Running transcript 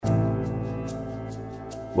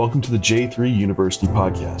Welcome to the J3 University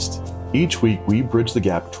podcast. Each week, we bridge the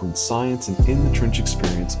gap between science and in-the-trench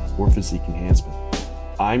experience for physique enhancement.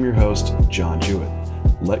 I'm your host, John Jewett.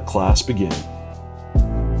 Let class begin.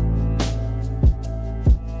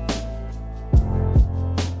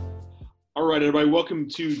 All right, everybody, welcome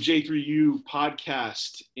to J3U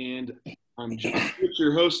podcast. And I'm John Jewett,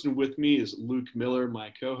 your host, and with me is Luke Miller,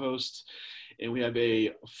 my co-host. And we have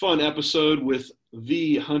a fun episode with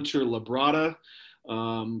the Hunter Labrada.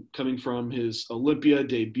 Coming from his Olympia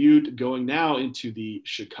debut, going now into the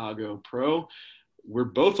Chicago Pro. We're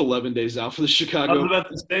both 11 days out for the Chicago. I was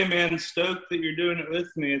about to say, man, stoked that you're doing it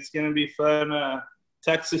with me. It's going to be fun.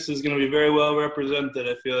 Texas is going to be very well represented,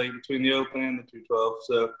 I feel like, between the Open and the 212,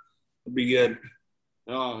 so it'll be good.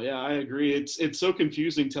 Oh, yeah, I agree. It's so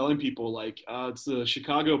confusing telling people, like, it's the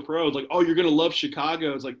Chicago Pro. It's like, oh, you're going to love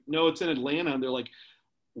Chicago. It's like, no, it's in Atlanta. And they're like,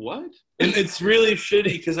 what? And it's really shitty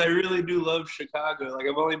because I really do love Chicago. Like,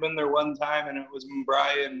 I've only been there one time, and it was when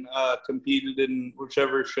Brian competed in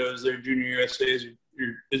whichever shows there, Junior USA's,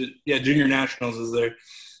 Junior Nationals is there.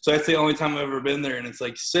 So that's the only time I've ever been there, and it's,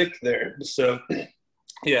 like, sick there. So,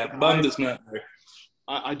 yeah, bummed it's not there.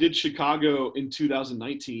 I did Chicago in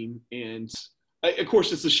 2019, and, of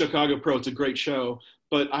course, it's the Chicago Pro. It's a great show,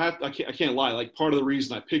 but I can't lie. Like, part of the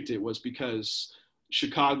reason I picked it was because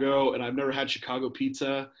Chicago, and I've never had Chicago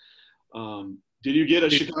pizza. Did you get a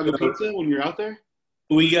Chicago pizza when you're out there?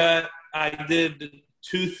 I did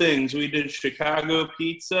two things. We did Chicago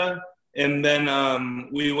pizza, and then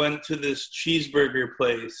we went to this cheeseburger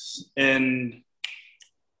place, and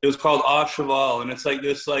it was called Au Cheval, and it's like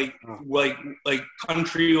this like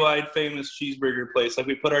countrywide famous cheeseburger place. Like,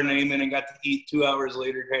 we put our name in and got to eat 2 hours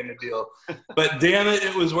later kind of deal. But damn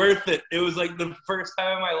it was worth it. It was like the first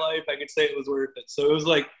time in my life I could say it was worth it. So it was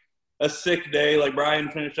like a sick day. Like, Brian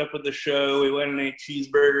finished up with the show. We went and ate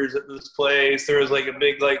cheeseburgers at this place. There was like a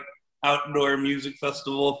big like outdoor music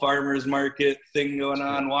festival, farmers market thing going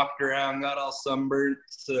on. Walked around, got all sunburnt.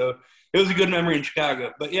 So it was a good memory in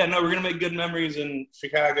Chicago. But, yeah, no, we're going to make good memories in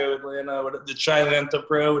Chicago, Atlanta, the Chilanta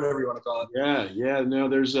Pro, whatever you want to call it. Yeah. No,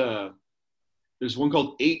 there's one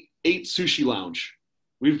called Eight Sushi Lounge.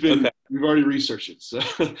 We've already researched it. So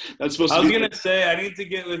that's supposed to be. I was going to say, I need to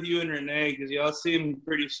get with you and Renee because y'all seem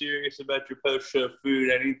pretty serious about your post-show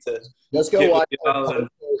food. I need to Let's go watch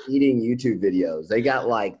eating YouTube videos. They got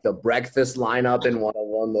like the breakfast lineup in one of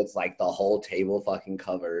them that's like the whole table fucking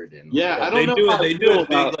covered. And yeah, I don't know. They do it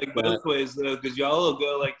big like both ways though, because y'all will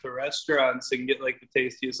go like to restaurants and get like the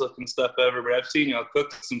tastiest looking stuff ever. But I've seen y'all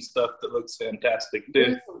cook some stuff that looks fantastic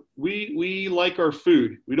too. We like our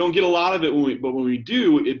food. We don't get a lot of it but when we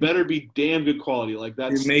do, it better be damn good quality. Like,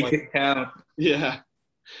 that's you make it count. Yeah.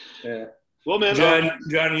 Well, man,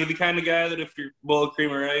 John, you the kind of guy that if your bowl of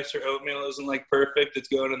cream or rice or oatmeal isn't like perfect, it's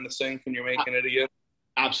going in the sink and you're making it again?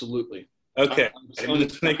 Absolutely. Okay. I'm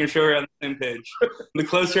just making sure we're on the same page. The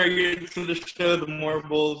closer I get to the show, the more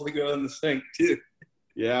bowls that go in the sink too.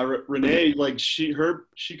 Yeah, Renee, like she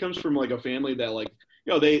comes from like a family that, like,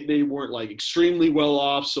 you know, they weren't like extremely well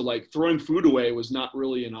off, so like throwing food away was not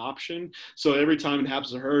really an option. So every time it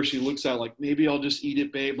happens to her, she looks at it like, maybe I'll just eat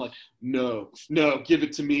it, babe. Like, no, give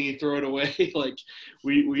it to me, throw it away. Like,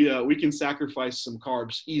 we can sacrifice some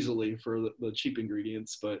carbs easily for the cheap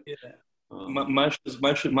ingredients, but yeah. Mush is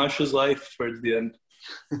life towards the end.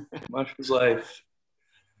 Mush is life.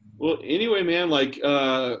 Well, anyway, man, like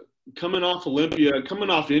coming off Olympia, coming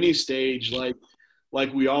off any stage,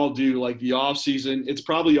 like we all do, like the off season, it's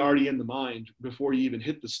probably already in the mind before you even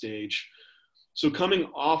hit the stage. So coming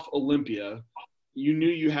off Olympia, you knew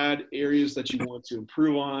you had areas that you want to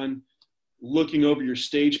improve on. Looking over your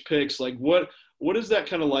stage picks, like what does that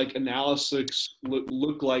kind of like analysis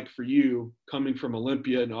look like for you coming from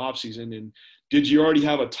Olympia in off season? And did you already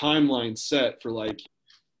have a timeline set for like,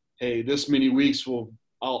 hey, this many weeks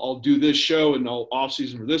I'll do this show and I'll off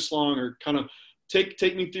season for this long, or kind of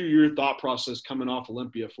Take me through your thought process coming off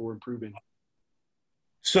Olympia for improving.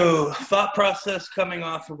 So, thought process coming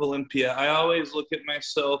off of Olympia, I always look at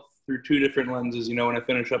myself through two different lenses, you know, when I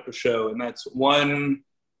finish up a show. And that's one,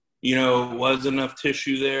 you know, was enough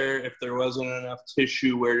tissue there? If there wasn't enough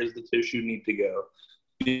tissue, where does the tissue need to go?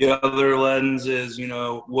 The other lens is, you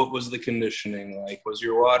know, what was the conditioning? Like, was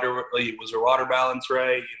your water balance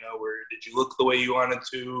right? You know, did you look the way you wanted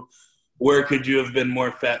to? Where could you have been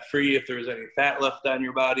more fat-free if there was any fat left on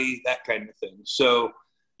your body, that kind of thing. So,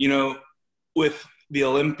 you know, with the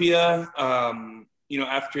Olympia, you know,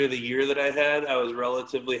 after the year that I had, I was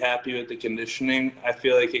relatively happy with the conditioning. I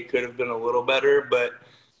feel like it could have been a little better, but,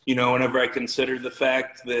 you know, whenever I considered the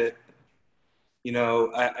fact that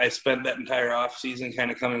I spent that entire off season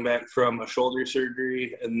kind of coming back from a shoulder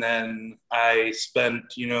surgery. And then I spent,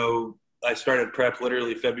 I started prep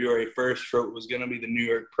literally February 1st for what was going to be the New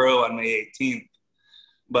York Pro on May 18th.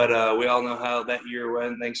 But we all know how that year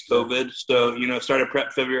went, thanks COVID. So, started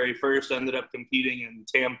prep February 1st, ended up competing in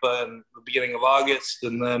Tampa in the beginning of August,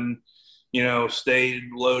 and then, stayed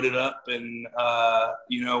loaded up and,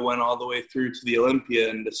 went all the way through to the Olympia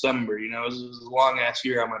in December. It was a long-ass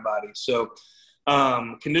year on my body. So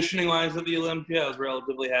conditioning-wise at the Olympia, I was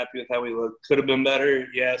relatively happy with how we looked. Could have been better,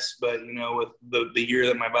 yes, but, with the year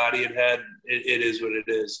that my body had, it is what it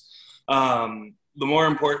is. The more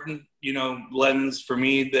important, lens for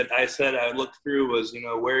me that I said I looked through was,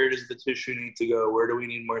 where does the tissue need to go? Where do we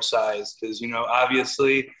need more size? Because,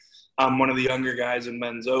 obviously I'm one of the younger guys in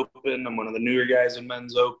men's open. I'm one of the newer guys in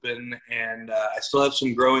men's open, and I still have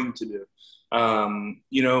some growing to do.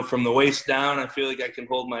 From the waist down, I feel like I can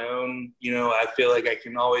hold my own. I feel like I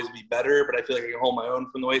can always be better, but I feel like I can hold my own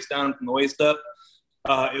from the waist down. From the waist up,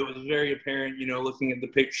 it was very apparent, looking at the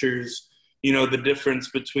pictures, the difference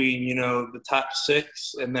between, the top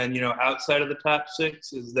six and then, outside of the top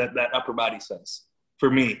six is that upper body size for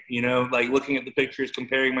me, like looking at the pictures,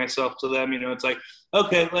 comparing myself to them, it's like,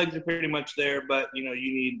 okay, legs are pretty much there, but, you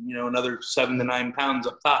need, another 7 to 9 pounds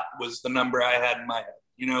up top was the number I had in my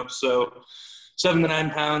head, so 7 to 9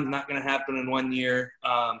 pounds, not going to happen in 1 year.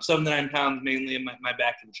 7 to 9 pounds, mainly in my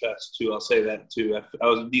back and chest too. I'll say that too. I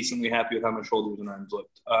was decently happy with how my shoulders and arms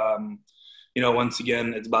looked. Once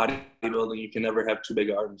again, it's bodybuilding. You can never have too big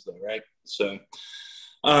arms though, right? So,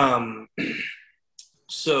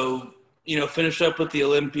 finished up with the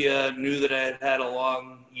Olympia, knew that I had a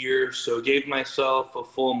long year, so gave myself a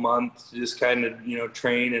full month to just kind of,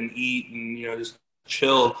 train and eat and, just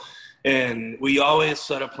chill. And we always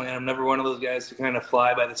set a plan. I'm never one of those guys to kind of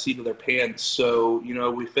fly by the seat of their pants. So,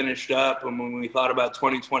 we finished up, and when we thought about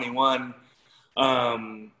 2021,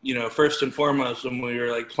 first and foremost, when we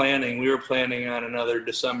were we were planning on another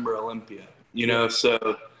December Olympia,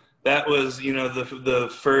 so that was, the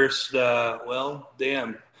first,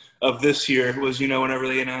 of this year was, whenever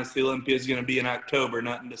they announced the Olympia is going to be in October,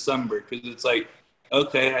 not in December. Cause it's like,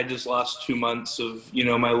 okay, I just lost 2 months of,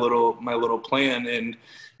 my little plan. And,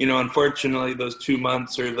 unfortunately those 2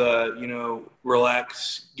 months are the,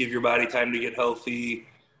 relax, give your body time to get healthy,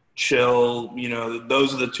 chill,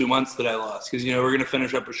 those are the 2 months that I lost. Cause we're going to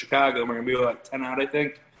finish up with Chicago and we're going to be 10 out, I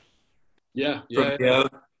think. Yeah.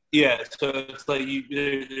 Yeah. So it's like,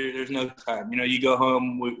 there's no time, you go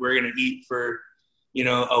home, we're going to eat for,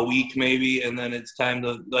 a week maybe. And then it's time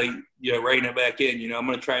to rein it back in, I'm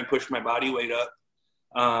going to try and push my body weight up.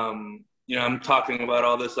 I'm talking about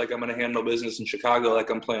all this like I'm going to handle business in Chicago like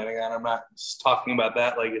I'm planning on. I'm not talking about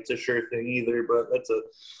that like it's a sure thing either, but that's a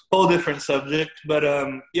whole different subject. But,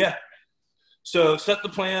 so set the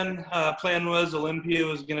plan. Plan was Olympia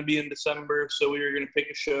was going to be in December, so we were going to pick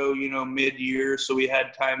a show, mid-year, so we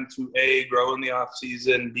had time to A, grow in the off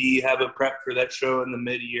season, B, have a prep for that show in the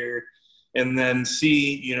mid-year, and then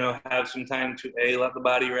C, have some time to A, let the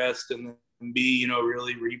body rest, and then B,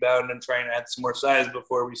 really rebound and try and add some more size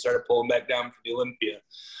before we started pulling back down for the Olympia.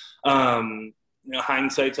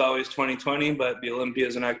 Hindsight's always 2020, but the Olympia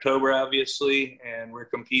is in October, obviously, and we're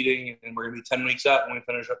competing, and we're going to be 10 weeks out when we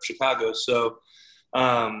finish up Chicago. So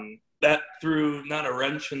that threw not a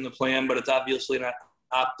wrench in the plan, but it's obviously not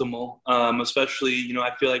optimal, especially,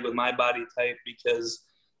 I feel like with my body type, because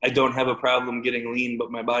I don't have a problem getting lean, but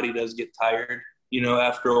my body does get tired,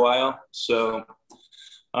 after a while. So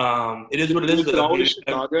it is what it is. Was it always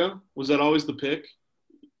Chicago? Was that always the pick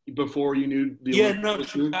before you knew the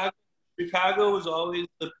Olympics? Chicago was always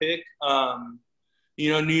the pick.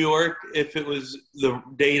 New York, if it was the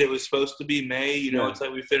date it was supposed to be May, it's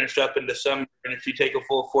like we finished up in December. And if you take a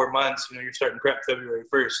full 4 months, you're starting prep February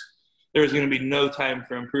 1st. There was going to be no time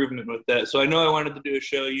for improvement with that. So I know I wanted to do a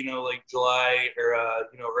show, like July or,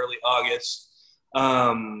 early August.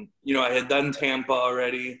 I had done Tampa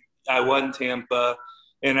already. I won Tampa.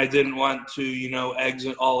 And I didn't want to, eggs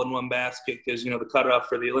all in one basket because, the cutoff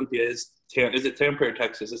for the Olympia is it Tampa or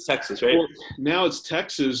Texas? It's Texas, right? Well, now it's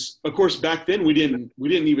Texas. Of course, back then we didn't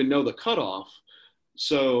even know the cutoff.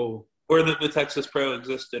 So or the Texas Pro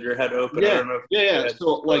existed or had open. Yeah, I don't know if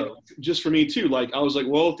So just for me too, I was like,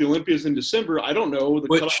 well, if the Olympia is in December, I don't know. The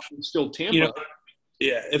cutoff is still Tampa.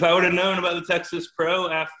 Yeah, if I would have known about the Texas Pro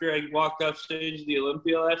after I walked off stage of the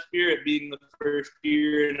Olympia last year, it being the first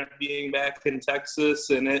year and it being back in Texas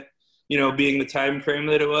and it, being the time frame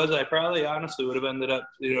that it was, I probably honestly would have ended up,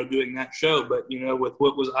 doing that show. But, with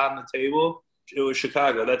what was on the table, it was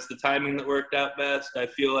Chicago. That's the timing that worked out best. I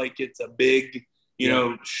feel like it's a big,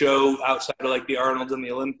 show outside of like the Arnolds and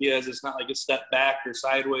the Olympias. It's not like a step back or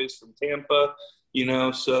sideways from Tampa,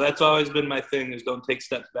 so that's always been my thing, is don't take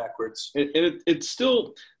steps backwards. It's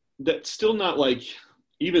still not like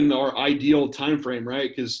even our ideal time frame, right?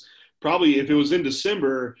 Because probably if it was in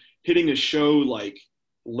December, hitting a show like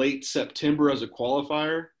late September as a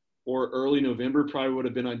qualifier or early November probably would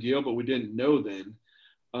have been ideal, but we didn't know then,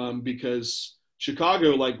 because Chicago,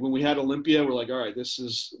 like when we had Olympia, we're like, all right,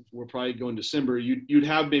 we're probably going December. You'd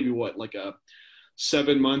have maybe like a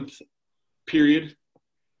 7-month period.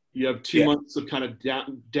 You have 2 months of kind of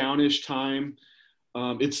downish time.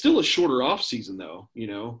 It's still a shorter off season though,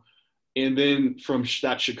 and then from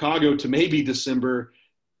that Chicago to maybe December,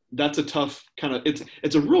 that's a tough kind of,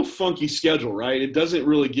 it's a real funky schedule, right? It doesn't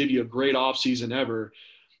really give you a great off season ever.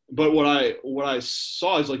 But what I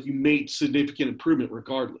saw is like you made significant improvement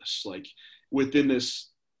regardless, like within this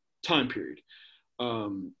time period. I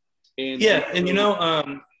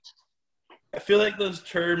feel like those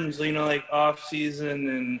terms, like off season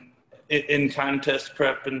and in contest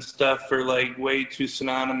prep and stuff are like way too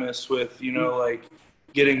synonymous with, like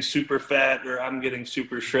getting super fat or I'm getting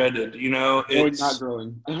super shredded, it's not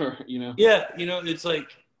growing, Yeah. It's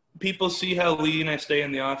like people see how lean I stay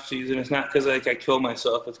in the off season. It's not because I kill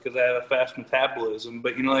myself. It's because I have a fast metabolism.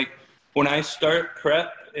 But, like when I start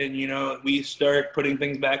prep and, we start putting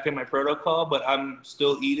things back in my protocol, but I'm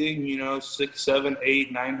still eating, 6, 7,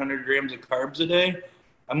 8, 900 grams of carbs a day,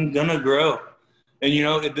 I'm going to grow. And,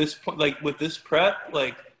 at this point, like with this prep,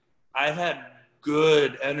 like I had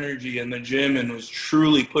good energy in the gym and was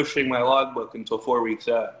truly pushing my logbook until 4 weeks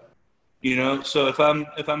out. So if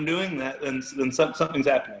I'm doing that, then something's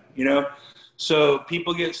happening. So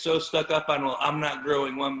people get so stuck up on, well, I'm not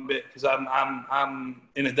growing one bit because I'm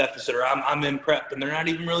in a deficit, or I'm in prep, and they're not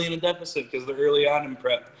even really in a deficit because they're early on in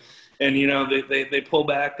prep, and they pull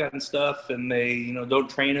back on stuff and they don't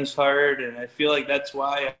train as hard, and I feel like that's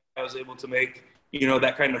why I was able to make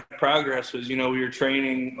that kind of progress was we were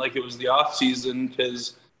training like it was the off season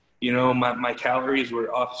because my calories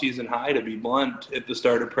were off season high, to be blunt, at the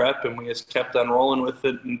start of prep, and we just kept on rolling with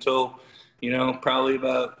it until probably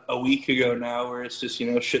about a week ago now, where it's just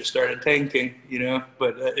shit started tanking,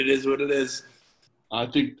 but it is what it is. I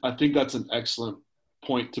think that's an excellent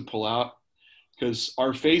point to pull out, because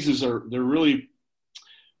our phases they're really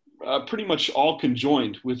pretty much all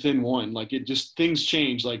conjoined within one. Like things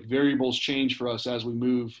change, like variables change for us as we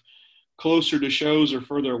move closer to shows or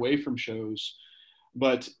further away from shows.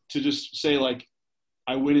 But to just say like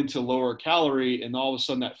I went into lower calorie and all of a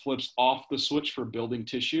sudden that flips off the switch for building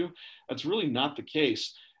tissue, that's really not the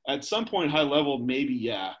case. At some point, high level, maybe,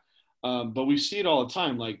 yeah. But we see it all the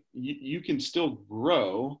time. Like you can still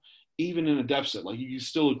grow even in a deficit. Like you can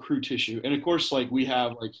still accrue tissue. And of course, like we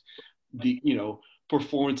have like the,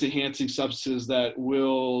 performance enhancing substances that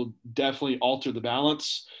will definitely alter the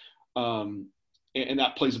balance. And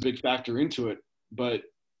that plays a big factor into it. But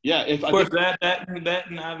yeah, of course, that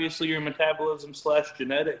and obviously your metabolism /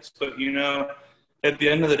 genetics, but at the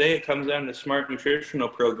end of the day, it comes down to smart nutritional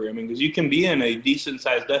programming, because you can be in a decent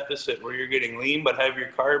sized deficit where you're getting lean, but have your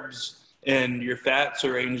carbs and your fats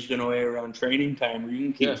arranged in a way around training time where you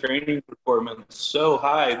can keep training performance so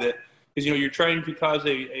high that, because you're trying to cause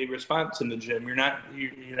a response in the gym. You're not,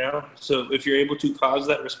 so if you're able to cause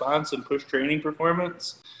that response and push training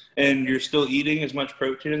performance, and you're still eating as much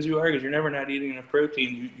protein as you are, because you're never not eating enough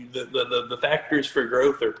protein, the factors for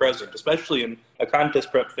growth are present, especially in a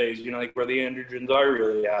contest prep phase, like where the androgens are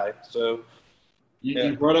really high. So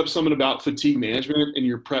you brought up something about fatigue management and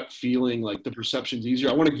your prep feeling like the perception's easier.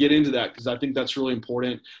 I want to get into that because I think that's really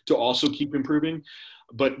important to also keep improving.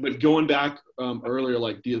 But going back earlier,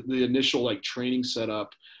 like the initial like training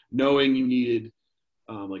setup, knowing you needed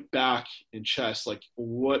like back and chest, like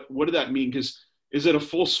what did that mean? Because is it a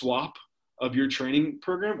full swap of your training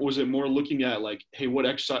program? Or was it more looking at like, hey, what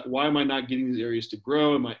exercise, why am I not getting these areas to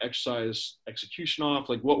grow? Am I exercise execution off?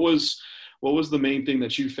 Like what was the main thing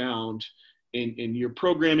that you found in your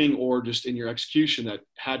programming or just in your execution that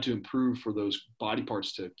had to improve for those body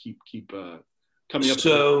parts to keep coming up?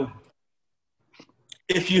 So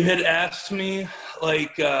if you had asked me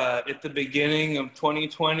like at the beginning of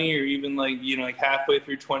 2020 or even like, like halfway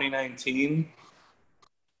through 2019,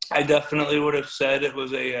 I definitely would have said it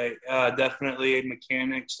was definitely a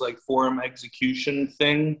mechanics, like form execution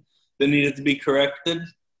thing that needed to be corrected.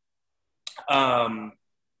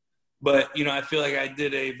 But, I feel like I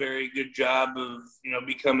did a very good job of,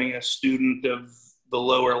 becoming a student of the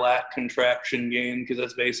lower lat contraction game, because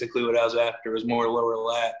that's basically what I was after, was more lower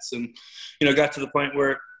lats. And, got to the point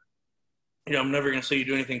where, I'm never going to say you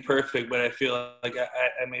do anything perfect, but I feel like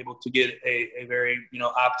I'm able to get a very,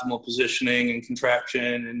 optimal positioning and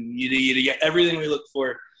contraction and you get everything we look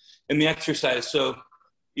for in the exercise. So,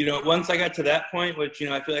 once I got to that point, which,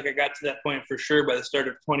 I feel like I got to that point for sure by the start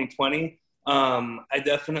of 2020, I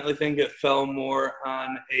definitely think it fell more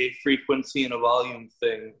on a frequency and a volume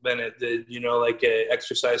thing than it did, like a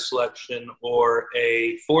exercise selection or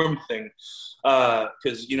a form thing.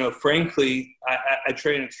 Because, frankly, I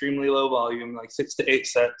train extremely low volume, like 6 to 8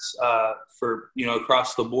 sets for,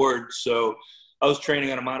 across the board. So I was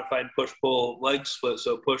training on a modified push-pull leg split.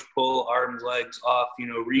 So push-pull, arms, legs off,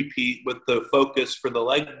 repeat with the focus for the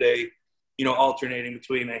leg day, alternating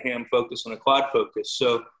between a ham focus and a quad focus.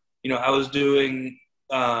 So, I was doing,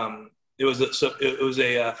 it was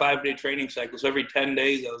a 5-day training cycle. So every 10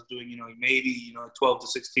 days I was doing, maybe, 12 to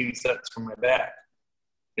 16 sets for my back.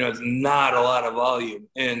 It's not a lot of volume.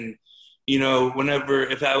 And,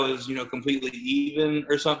 if I was, completely even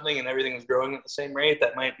or something and everything was growing at the same rate,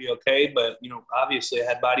 that might be okay. But, obviously I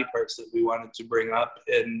had body parts that we wanted to bring up.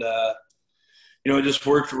 And, it just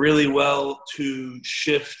worked really well to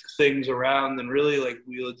shift things around, and really, like,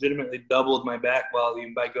 we legitimately doubled my back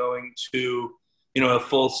volume by going to, a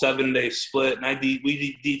full 7-day split. And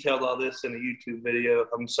we detailed all this in a YouTube video.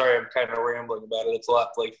 I'm sorry, I'm kind of rambling about it. It's a lot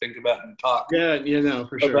to think about and talk. Yeah, no,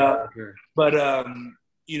 for sure. About, for sure. But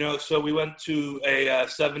so we went to a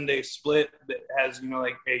 7-day split that has,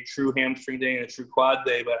 a true hamstring day and a true quad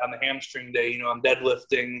day. But on the hamstring day, I'm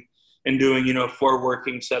deadlifting and doing, 4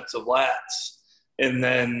 working sets of lats. And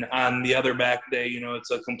then on the other back day,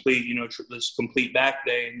 it's a complete, this complete back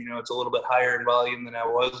day. And, it's a little bit higher in volume than I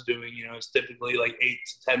was doing. It's typically like 8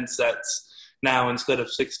 to 10 sets now instead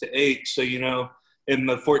of 6 to 8. So, in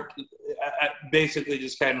the I basically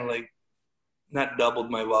just kind of not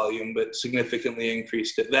doubled my volume, but significantly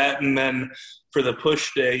increased it. That, and then for the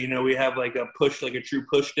push day, we have a true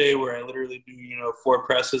push day where I literally do, 4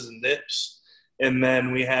 presses and dips. And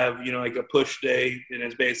then we have, a push day, and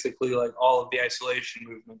it's basically all of the isolation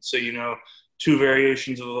movements. So, 2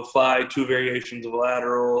 variations of a fly, 2 variations of a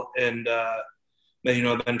lateral, and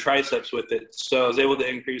then triceps with it. So I was able to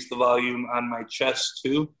increase the volume on my chest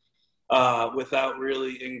too, without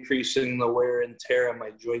really increasing the wear and tear on my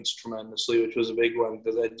joints tremendously, which was a big one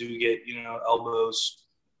because I do get, elbows,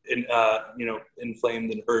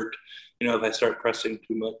 inflamed and hurt, if I start pressing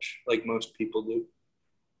too much, like most people do.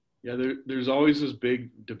 Yeah, there's always this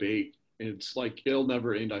big debate. It's it'll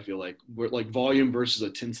never end, I feel like. We're volume versus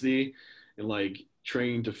intensity, and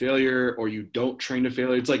training to failure, or you don't train to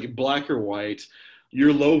failure. It's black or white.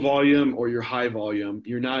 You're low volume or you're high volume.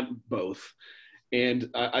 You're not both.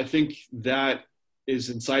 And I think that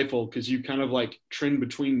is insightful because you kind of trend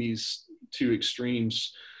between these 2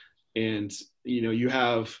 extremes. And, you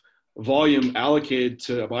have volume allocated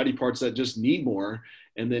to body parts that just need more,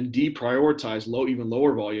 and then deprioritize even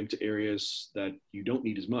lower volume to areas that you don't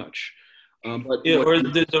need as much. Or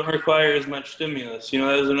that don't require as much stimulus.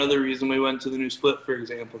 That was another reason we went to the new split, for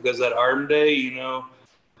example, because that arm day,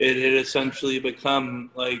 it had essentially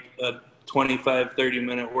become a 25,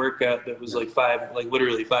 30-minute workout that was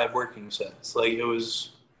literally 5 working sets. It was,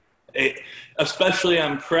 especially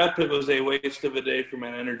on prep, it was a waste of a day from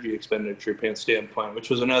an energy expenditure standpoint, which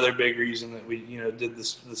was another big reason that we, did the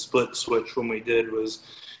split switch when we did was,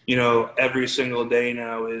 every single day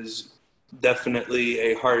now is definitely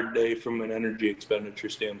a hard day from an energy expenditure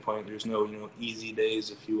standpoint. There's no, easy days,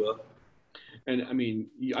 if you will. And I mean,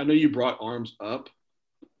 I know you brought arms up,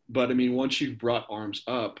 but I mean, once you've brought arms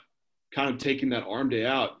up, kind of taking that arm day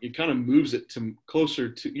out, it kind of moves it to closer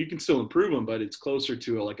to, you can still improve them, but it's closer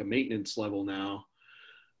to a maintenance level now.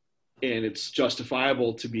 And it's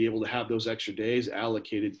justifiable to be able to have those extra days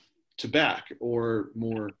allocated to back or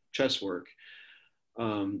more chest work.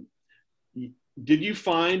 Did you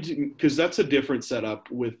find, because that's a different setup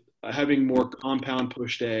with having more compound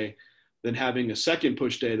push day than having a second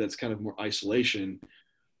push day that's kind of more isolation.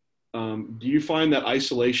 Do you find that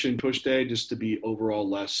isolation push day just to be overall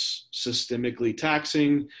less systemically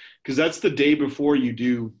taxing? Because that's the day before you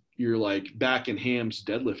do your back and hams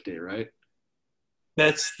deadlift day, right?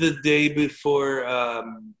 That's the day before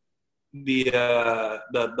the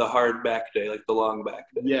hard back day, the long back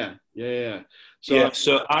day. Yeah.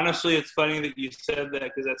 So honestly, it's funny that you said that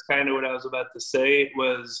because that's kind of what I was about to say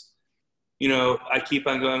was, I keep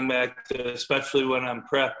on going back to, especially when I'm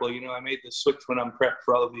prep. Well, I made the switch when I'm prep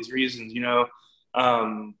for all of these reasons,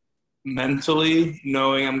 mentally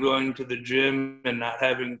knowing I'm going to the gym and not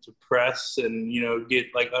having to press and, get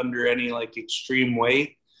under any extreme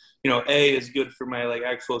weight, A is good for my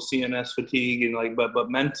actual CNS fatigue and but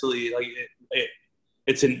mentally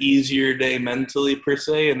it's an easier day mentally per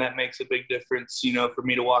se, and that makes a big difference, for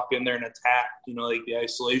me to walk in there and attack, like the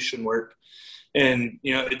isolation work. And,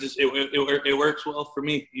 it works well for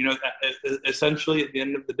me. Essentially at the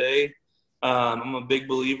end of the day, I'm a big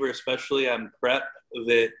believer, especially on prep,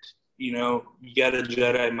 that, you got to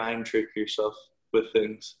Jedi mind trick yourself with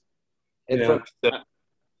things. And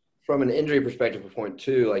from an injury perspective, for point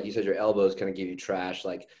two, like you said, your elbows kind of give you trash.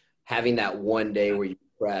 Like having that one day where you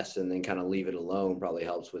press and then kind of leave it alone probably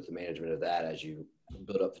helps with the management of that as you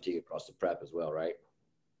build up fatigue across the prep as well, right?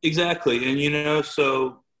 Exactly. And,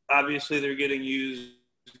 so obviously they're getting used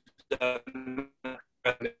a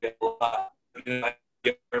lot. I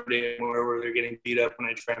get more where they're getting beat up when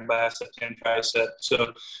I try and bicep and tricep.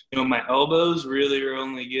 So, my elbows really are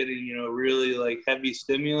only getting, really like heavy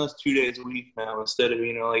stimulus 2 days a week now instead of,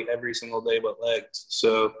 like every single day but legs.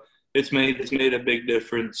 So it's made a big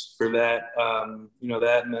difference for that.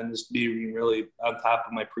 That, and then just being really on top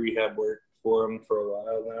of my prehab work for them for a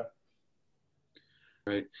while now.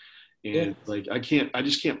 Right. And I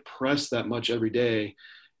just can't press that much every day.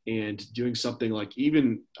 And doing something like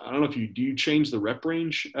even, I don't know if do you change the rep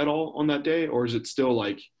range at all on that day, or is it still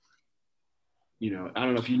like, I don't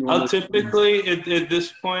know if you I'll typically at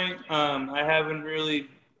this point, I haven't really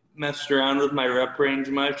messed around with my rep range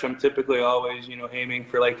much. I'm typically always, aiming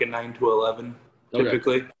for like a 9 to 11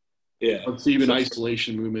 typically. Okay. Yeah. Let's see, even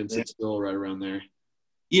isolation movements, it's still right around there.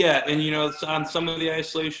 Yeah, and on some of the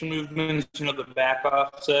isolation movements, the back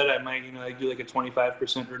offset, I might do like a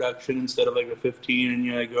 25% reduction instead of like a 15,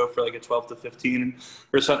 and I go for like a 12 to 15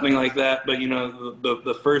 or something like that. But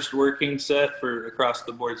the first working set for across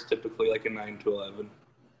the board is typically like a 9 to 11.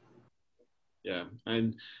 Yeah,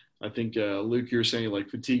 and I think Luke, you're saying like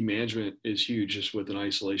fatigue management is huge just with an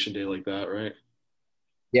isolation day like that, right?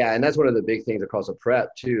 Yeah, and that's one of the big things across a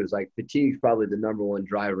prep too, is like fatigue is probably the number one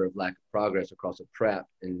driver of lack of progress across a prep,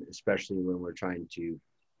 and especially when we're trying to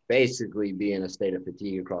basically be in a state of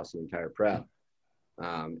fatigue across the entire prep.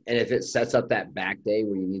 And if it sets up that back day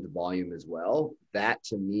where you need the volume as well, that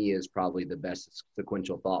to me is probably the best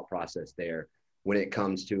sequential thought process there when it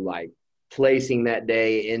comes to like placing that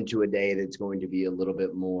day into a day that's going to be a little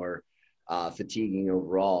bit more fatiguing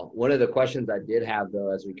overall. One of the questions I did have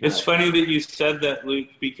though, as we it's funny that you said that, Luke,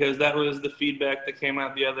 because that was the feedback that came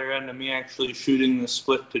out the other end of me actually shooting the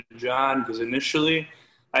split to John, because initially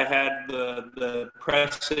I had the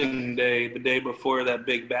pressing day the day before that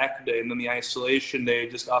big back day, and then the isolation day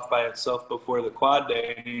just off by itself before the quad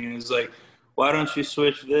day, and he was like, why don't you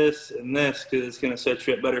switch this and this, because it's going to set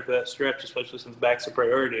you up better for that stretch, especially since back's a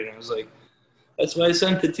priority. And I was like, that's why I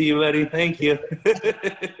sent it to you, buddy. Thank you.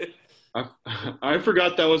 I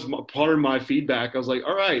forgot that was part of my feedback. I was like,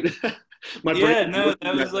 all right.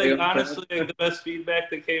 That was like honestly like the best feedback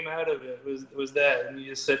that came out of it was that, and you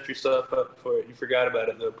just set yourself up for it. You forgot about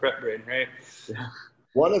it, the prep brain, right? Yeah.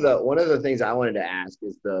 One of the things I wanted to ask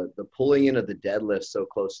is the pulling in of the deadlift so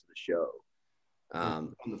close to the show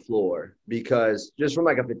on the floor, because just from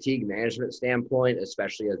like a fatigue management standpoint,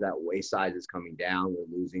 especially as that waist size is coming down,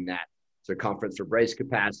 we're losing that circumference for brace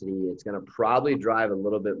capacity. It's going to probably drive a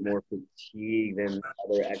little bit more fatigue than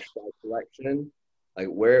other exercise selection. Like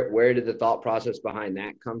where did the thought process behind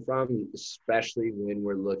that come from, especially when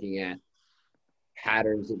we're looking at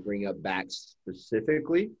patterns that bring up back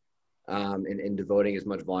specifically, and devoting as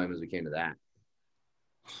much volume as we can to that?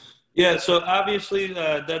 Yeah, so obviously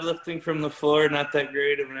deadlifting from the floor, not that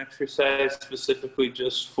great of an exercise specifically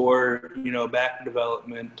just for, back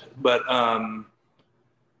development, but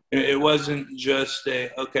it wasn't just I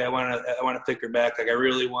want a thicker back. Like I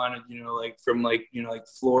really wanted, from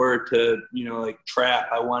floor to, trap,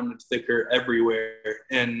 I wanted thicker everywhere.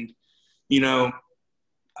 And, the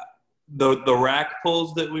rack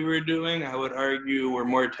pulls that we were doing, I would argue were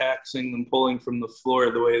more taxing than pulling from the floor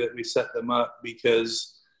the way that we set them up,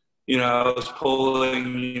 because, I was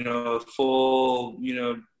pulling, a full,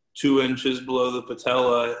 2 inches below the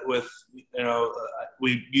patella with,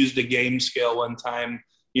 we used a game scale one time.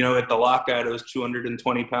 At the lockout, it was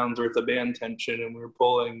 220 pounds worth of band tension, and we were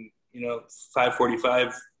pulling,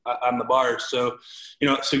 545 on the bar. So,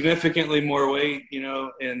 significantly more weight,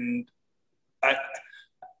 and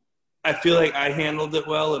I feel like I handled it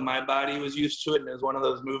well, and my body was used to it. And it was one of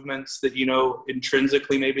those movements that,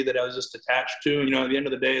 intrinsically maybe that I was just attached to. At the end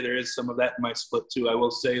of the day, there is some of that in my split too. I will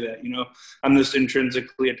say that, I'm just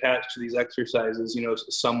intrinsically attached to these exercises,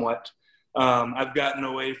 somewhat. I've gotten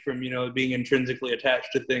away from, being intrinsically attached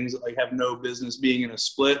to things that have no business being in a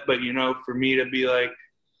split. But, for me to be like,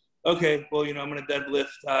 okay, well, I'm going to deadlift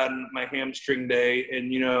on my hamstring day,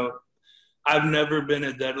 and, I've never been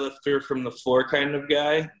a deadlifter from the floor kind of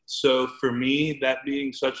guy. So for me, that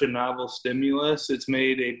being such a novel stimulus, it's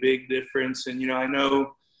made a big difference. And, I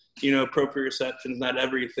know, proprioception is not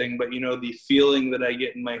everything, but, the feeling that I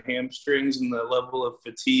get in my hamstrings and the level of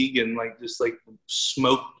fatigue and just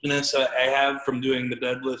smokiness I have from doing the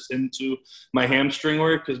deadlifts into my hamstring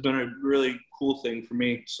work has been a really cool thing for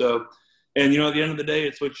me. So, and, at the end of the day,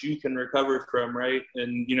 it's what you can recover from, right?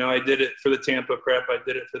 And, I did it for the Tampa prep. I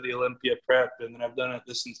did it for the Olympia prep. And then I've done it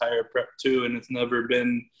this entire prep too. And it's never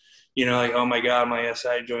been, oh my God, my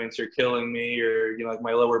SI joints are killing me, or,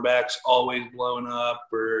 my lower back's always blowing up,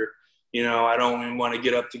 or, I don't even want to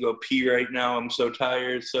get up to go pee right now. I'm so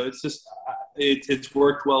tired. So it's just, it's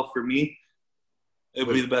worked well for me. It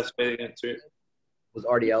would be the best way to answer it. Was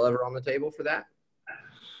RDL ever on the table for that?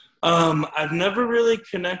 I've never really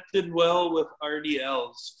connected well with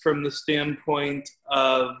RDLs from the standpoint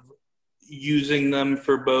of using them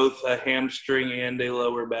for both a hamstring and a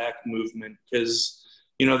lower back movement. Because,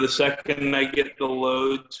 the second I get the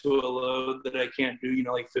load to a load that I can't do,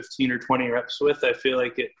 15 or 20 reps with, I feel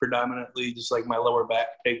like it predominantly just my lower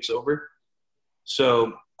back takes over.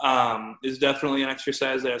 So it's definitely an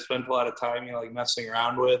exercise that I've spent a lot of time, messing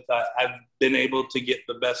around with. I've been able to get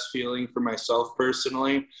the best feeling for myself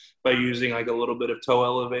personally by using a little bit of toe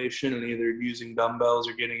elevation and either using dumbbells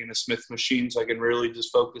or getting in a Smith machine, so I can really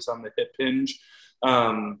just focus on the hip hinge.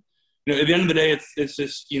 At the end of the day, it's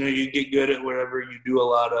just, you get good at whatever you do a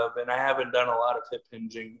lot of, and I haven't done a lot of hip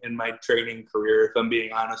hinging in my training career, if I'm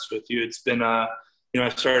being honest with you. It's been I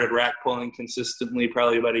started rack pulling consistently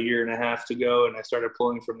probably about 1.5 years ago, and I started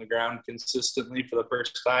pulling from the ground consistently for the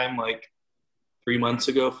first time 3 months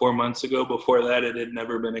ago, 4 months ago. Before that, it had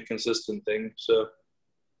never been a consistent thing. So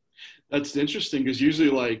that's interesting, because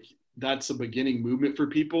usually that's a beginning movement for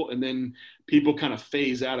people, and then people kind of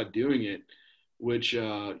phase out of doing it, which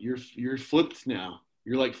you're flipped now.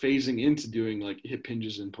 You're phasing into doing hip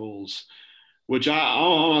hinges and pulls, which I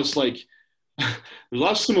almost there's a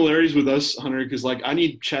lot of similarities with us, Hunter, because I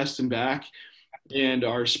need chest and back, and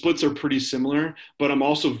our splits are pretty similar, but I'm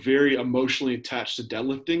also very emotionally attached to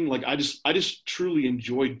deadlifting. I just truly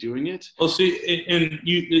enjoy doing it. Well, see, and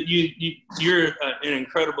you're an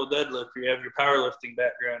incredible deadlifter. You have your powerlifting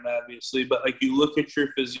background, obviously, but you look at your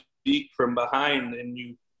physique from behind, and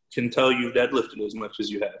you can tell you deadlifted as much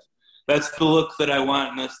as you have. That's the look that I want,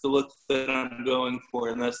 and that's the look that I'm going for,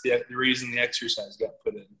 and that's the reason the exercise got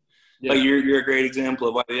put in. Yeah. You're a great example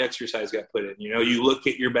of why the exercise got put in. You look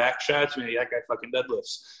at your back shots, and that guy fucking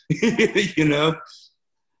deadlifts.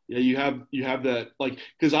 Yeah, you have that,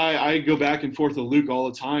 because I go back and forth with Luke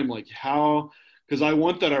all the time, because I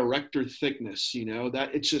want that erector thickness, that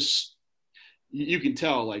it's just, you can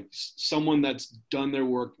tell, someone that's done their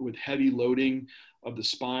work with heavy loading of the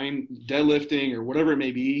spine, deadlifting or whatever it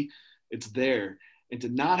may be, it's there. And to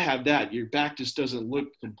not have that, your back just doesn't look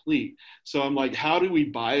complete. So I'm how do we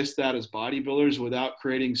bias that as bodybuilders without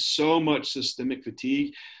creating so much systemic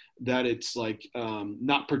fatigue that it's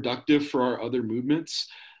not productive for our other movements?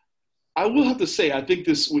 I will have to say, I think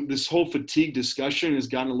this whole fatigue discussion has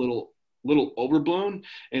gotten a little overblown,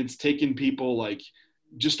 and it's taken people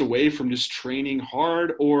just away from just training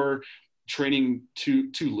hard or training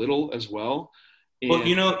too little as well. And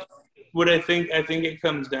well, what I think it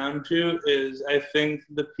comes down to is, I think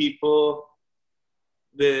the people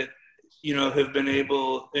that, have been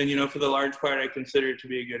able, and, for the large part, I consider it to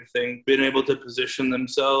be a good thing, been able to position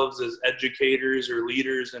themselves as educators or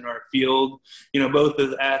leaders in our field, both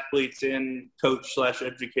as athletes and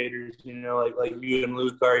coach/educators, like you and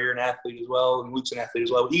Luke are, you're an athlete as well, and Luke's an athlete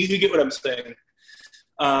as well. You get what I'm saying.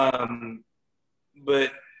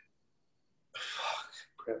 But,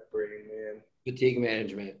 crap brain, man. Fatigue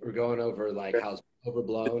management. We're going over how it's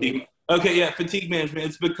overblown. Fatigue. Okay, yeah, fatigue management.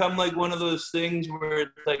 It's become one of those things where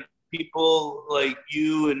it's people like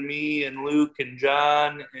you and me and Luke and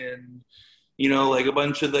John and, a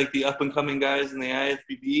bunch of the up and coming guys in the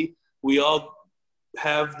IFBB, we all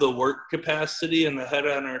have the work capacity and the head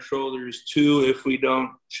on our shoulders too. If we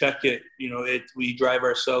don't check it, we drive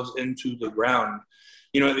ourselves into the ground.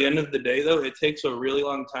 At the end of the day, though, it takes a really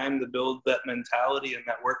long time to build that mentality and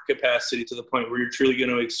that work capacity to the point where you're truly going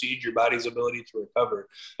to exceed your body's ability to recover,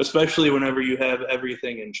 especially whenever you have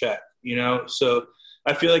everything in check, So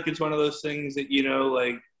I feel it's one of those things that,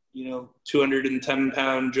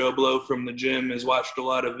 210-pound Joe Blow from the gym has watched a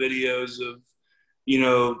lot of videos of,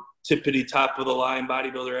 tippity top of the line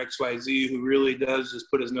bodybuilder XYZ who really does just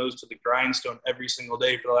put his nose to the grindstone every single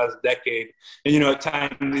day for the last decade. And, at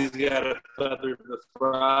times he's got to feather the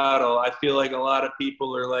throttle. I feel a lot of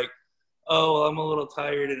people are oh, well, I'm a little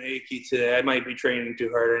tired and achy today. I might be training too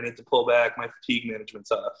hard. I need to pull back. My fatigue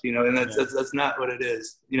management's off, and that's not what it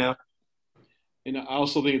is, And I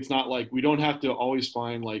also think it's not like we don't have to always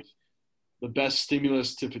find like the best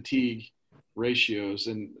stimulus to fatigue ratios.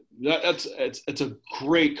 And it's a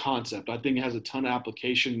great concept. I think it has a ton of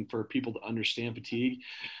application for people to understand fatigue.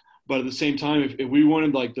 But at the same time, if we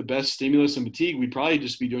wanted like the best stimulus and fatigue, we'd probably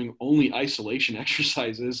just be doing only isolation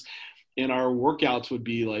exercises, and our workouts would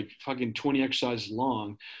be like fucking 20 exercises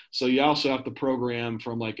long. So you also have to program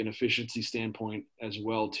from like an efficiency standpoint as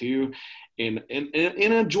well too. And an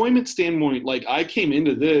enjoyment standpoint, like I came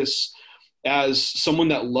into this as someone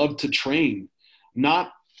that loved to train,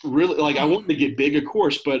 not really like I wanted to get big, of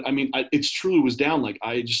course, but I mean, it's truly was down. Like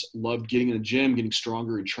I just loved getting in the gym, getting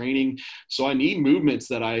stronger and training. So I need movements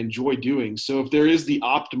that I enjoy doing. So if there is the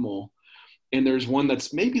optimal and there's one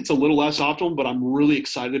that's maybe it's a little less optimal, but I'm really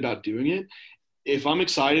excited about doing it. If I'm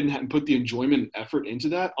excited and put the enjoyment and effort into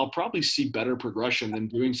that, I'll probably see better progression than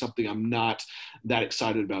doing something I'm not that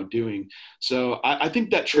excited about doing. So I think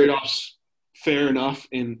that trade-off's fair enough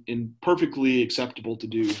and perfectly acceptable to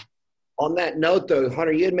do. On that note, though,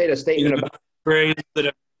 Hunter, you had made a statement about phrase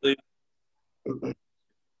that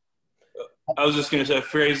I was just going to say a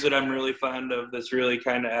phrase that I'm really fond of that's really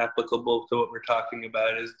kind of applicable to what we're talking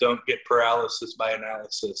about is don't get paralysis by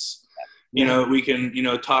analysis. We can,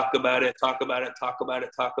 talk about it, but at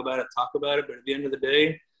the end of the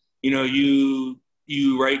day,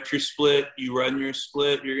 you write your split, you run your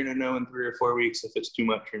split, you're going to know in 3 or 4 weeks if it's too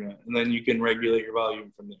much or not. And then you can regulate your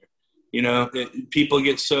volume from there. People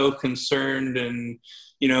get so concerned and,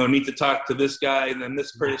 need to talk to this guy and then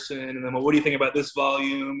this person. And then, well, what do you think about this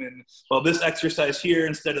volume? And, well, this exercise here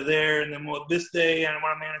instead of there. And then, well, this day I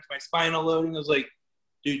want to manage my spinal loading. I was like,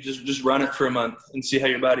 dude, just run it for a month and see how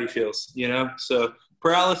your body feels, So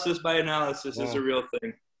paralysis by analysis is a real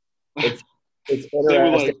thing. It's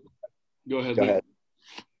interesting. Go ahead.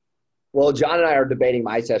 Well, John and I are debating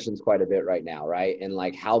my sessions quite a bit right now, right? And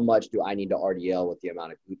like, how much do I need to RDL with the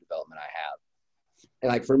amount of glute development I have?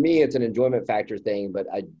 And like, for me, it's an enjoyment factor thing, but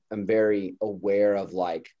I'm very aware of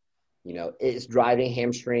like, it's driving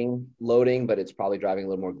hamstring loading, but it's probably driving a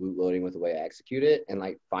little more glute loading with the way I execute it, and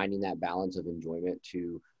like finding that balance of enjoyment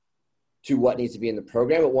to what needs to be in the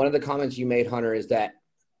program. But one of the comments you made, Hunter, is that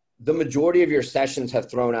the majority of your sessions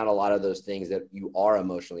have thrown out a lot of those things that you are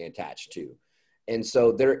emotionally attached to. And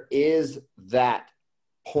so there is that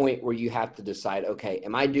point where you have to decide, okay,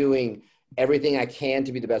 am I doing everything I can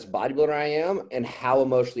to be the best bodybuilder I am? And how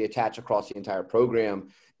emotionally attached across the entire program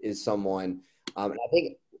is someone? And I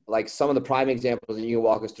think like some of the prime examples, and you can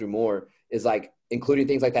walk us through more, is like including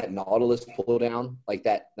things like that Nautilus pull down, like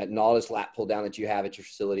that Nautilus lat pull down that you have at your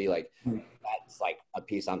facility. Like that's like a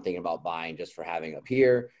piece I'm thinking about buying just for having up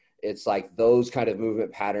here. It's like those kind of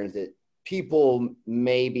movement patterns that people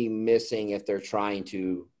may be missing if they're trying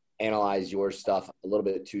to analyze your stuff a little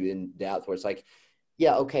bit too in depth, where it's like,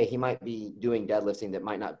 yeah, okay, he might be doing deadlifting that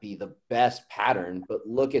might not be the best pattern, but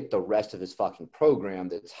look at the rest of his fucking program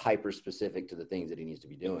that's hyper specific to the things that he needs to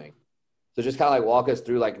be doing. So just kind of like walk us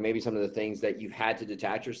through like maybe some of the things that you've had to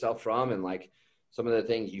detach yourself from, and like some of the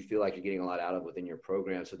things you feel like you're getting a lot out of within your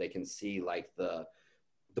program, so they can see like the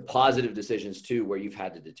positive decisions too, where you've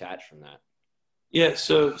had to detach from that. Yeah.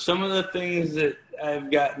 So some of the things that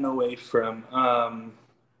I've gotten away from, I'm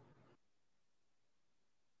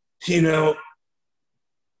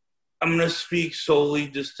going to speak solely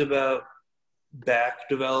just about back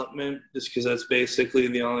development, just because that's basically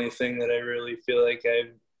the only thing that I really feel like I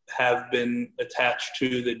have been attached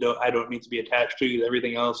to that I don't need to be attached to, because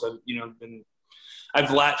everything else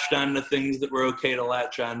I've latched on to things that were okay to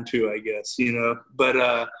latch on to, I guess,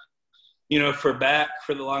 but, for back,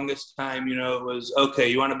 for the longest time, it was, okay,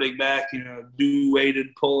 you want a big back, do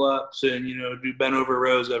weighted pull-ups and, do bent over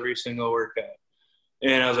rows every single workout.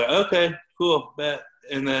 And I was like, okay, cool, bet.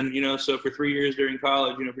 And then, so for 3 years during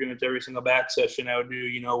college, pretty much every single back session, I would do,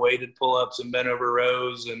 weighted pull-ups and bent over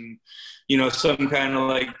rows and, some kind of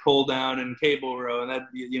like pull down and cable row. And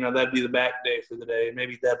that'd be the back day for the day,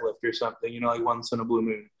 maybe deadlift or something, like once in a blue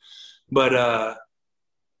moon. But, at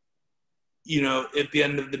the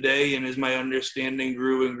end of the day, and as my understanding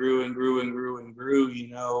grew and grew and grew and grew and grew,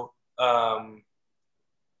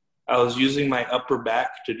 I was using my upper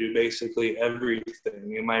back to do basically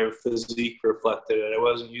everything, and my physique reflected it. I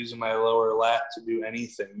wasn't using my lower lat to do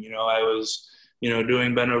anything. I was,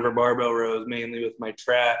 doing bent over barbell rows mainly with my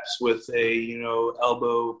traps with a,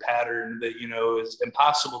 elbow pattern that, is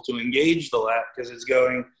impossible to engage the lat because it's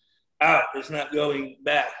going out. It's not going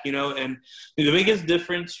back, and the biggest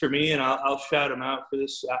difference for me, and I'll shout him out for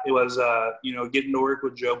this, it was, getting to work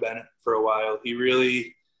with Joe Bennett for a while. He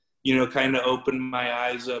really you know, kind of opened my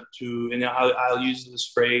eyes up to, and I'll use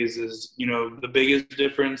this phrase is, you know, the biggest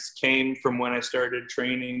difference came from when I started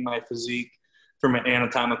training my physique from an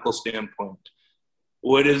anatomical standpoint.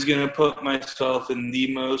 What is going to put myself in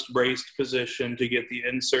the most braced position to get the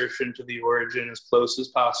insertion to the origin as close as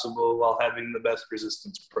possible while having the best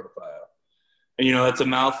resistance profile? And, you know, that's a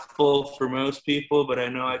mouthful for most people, but I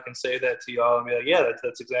know I can say that to y'all and be like, yeah,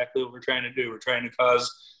 that's exactly what we're trying to do. We're trying to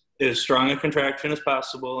cause as strong a contraction as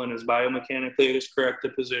possible and as biomechanically as correct a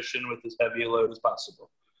position with as heavy a load as possible.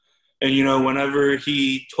 And, you know, whenever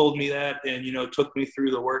he told me that and, you know, took me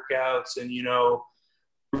through the workouts and, you know,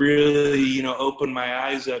 really, you know, opened my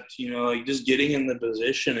eyes up to, you know, like just getting in the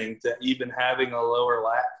positioning to even having a lower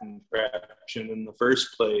lat contraction in the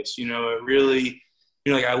first place, you know, it really,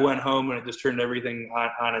 you know, like I went home and it just turned everything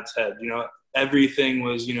on its head. You know, everything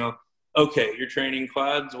was, you know, okay, you're training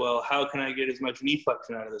quads. Well, how can I get as much knee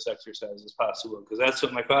flexion out of this exercise as possible? Because that's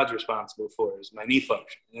what my quad's responsible for, is my knee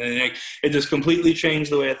flexion. And it just completely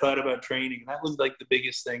changed the way I thought about training. That was like the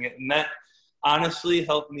biggest thing. And that honestly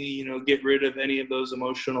helped me, you know, get rid of any of those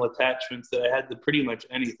emotional attachments that I had to pretty much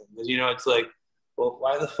anything. Because, you know, it's like, well,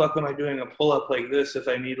 why the fuck am I doing a pull-up like this if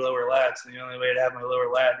I need lower lats? And the only way to have my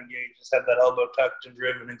lower lat engaged is have that elbow tucked and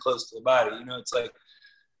driven and close to the body. You know, it's like,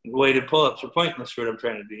 weighted pull-ups are pointless for what I'm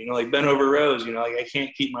trying to do. You know, like bent over rows, you know, like I can't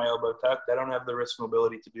keep my elbow tucked. I don't have the wrist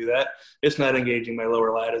mobility to do that. It's not engaging my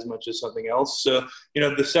lower lat as much as something else. So, you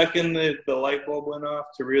know, the second that the light bulb went off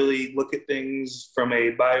to really look at things from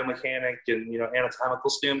a biomechanic and, you know, anatomical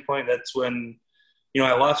standpoint, that's when, you know,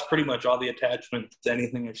 I lost pretty much all the attachment to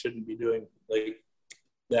anything I shouldn't be doing like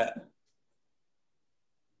that.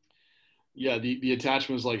 Yeah, the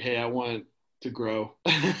attachment was like, hey, I want to grow.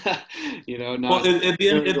 You know, not well, at the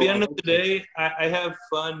end of the day, I have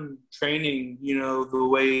fun training, you know, the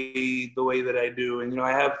way that I do. And, you know,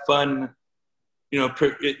 I have fun, you know,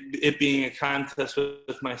 it being a contest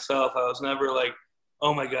with myself. I was never like,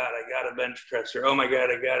 oh my God, I got a bench press, or oh my God,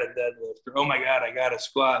 I got a deadlift, or oh my God, I got a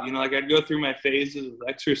squat. You know, like I'd go through my phases of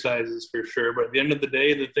exercises for sure. But at the end of the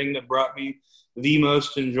day, the thing that brought me the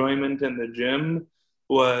most enjoyment in the gym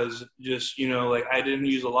was just, you know, like I didn't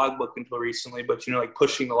use a logbook until recently, but, you know, like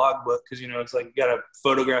pushing the logbook, because, you know, it's like you got a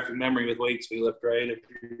photographic memory with weights we lift, right, if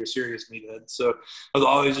you're a serious meathead. So I was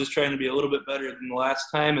always just trying to be a little bit better than the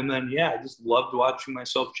last time. And then, yeah, I just loved watching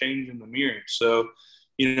myself change in the mirror. So,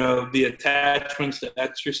 you know, the attachments to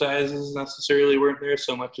exercises necessarily weren't there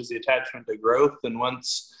so much as the attachment to growth. And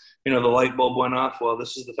once, you know, the light bulb went off, well,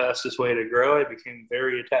 this is the fastest way to grow, I became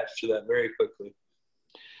very attached to that very quickly.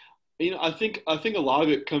 You know, I think a lot of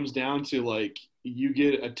it comes down to like you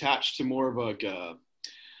get attached to more of like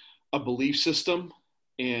a belief system,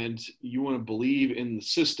 and you want to believe in the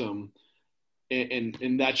system,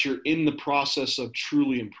 and that you're in the process of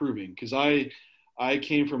truly improving. Because I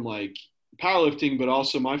came from like powerlifting, but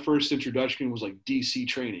also my first introduction was like DC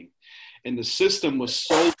training, and the system was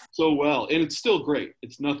so well, and it's still great.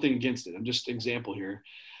 It's nothing against it. I'm just an example here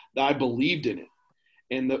that I believed in it.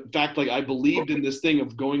 And the fact, like, I believed in this thing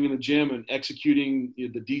of going in the gym and executing, you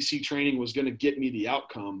know, the DC training was going to get me the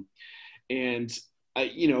outcome. And,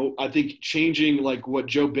 I think changing, like what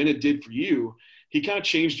Joe Bennett did for you, he kind of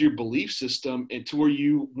changed your belief system and to where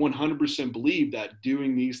you 100% believe that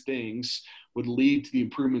doing these things would lead to the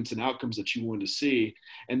improvements and outcomes that you wanted to see.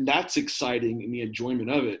 And that's exciting in the enjoyment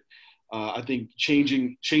of it. I think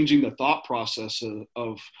changing the thought process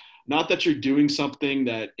of not that you're doing something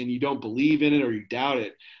that and you don't believe in it or you doubt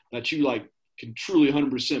it, that you like can truly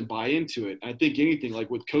 100% buy into it. I think anything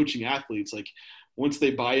like with coaching athletes, like once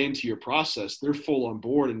they buy into your process, they're full on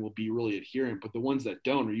board and will be really adherent. But the ones that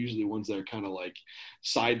don't are usually the ones that are kind of like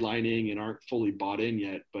sidelining and aren't fully bought in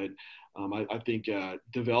yet. But I think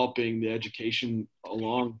developing the education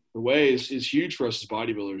along the way is huge for us as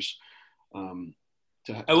bodybuilders.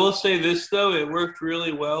 I will say this, though. It worked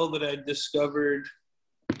really well that I discovered,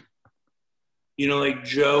 you know, like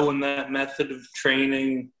Joe and that method of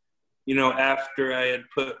training, you know, after I had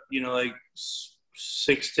put, you know, like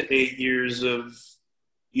 6 to 8 years of,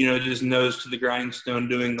 you know, just nose to the grindstone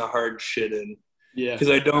doing the hard shit in. Yeah. Because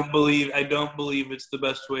I don't believe it's the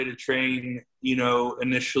best way to train, you know,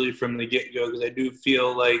 initially from the get-go. Because I do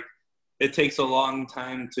feel like it takes a long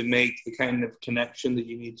time to make the kind of connection that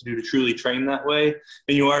you need to do to truly train that way.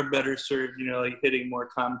 And you are better served, you know, like hitting more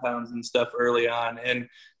compounds and stuff early on. And,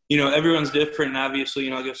 you know, everyone's different. And obviously,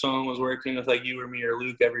 you know, like if someone was working with like you or me or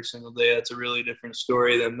Luke every single day, that's a really different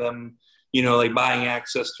story than them, you know, like buying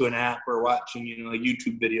access to an app or watching, you know, like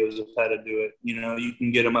YouTube videos of how to do it. You know, you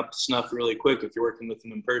can get them up to snuff really quick if you're working with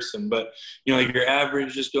them in person. But, you know, like your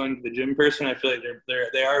average just going to the gym person, I feel like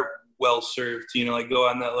they are well served to, you know, like go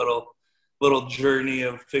on that little little journey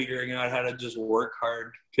of figuring out how to just work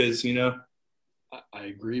hard because, I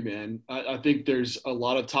agree, man. I think there's a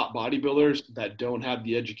lot of top bodybuilders that don't have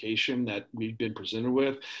the education that we've been presented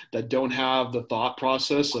with, that don't have the thought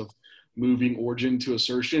process of moving origin to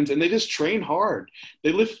assertions, and they just train hard.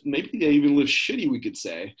 Maybe they even lift shitty, we could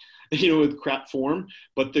say, with crap form,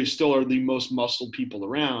 but they still are the most muscled people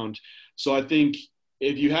around. So I think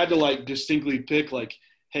if you had to like distinctly pick, like,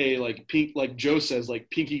 hey, like Joe says, like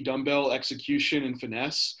pinky dumbbell execution and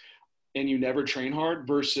finesse, and you never train hard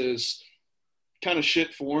versus kind of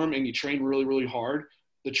shit form and you train really, really hard,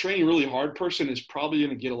 the training really hard person is probably going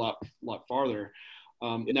to get a lot farther.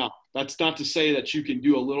 Now, that's not to say that you can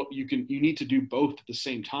do you need to do both at the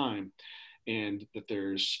same time, and that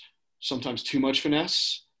there's sometimes too much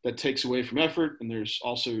finesse that takes away from effort, and there's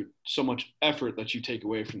also so much effort that you take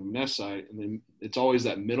away from the finesse side, and then it's always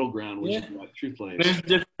that middle ground, which is what truth lays. There's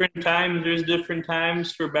different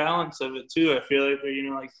times for balance of it too. I feel like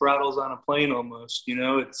they're, like throttles on a plane almost.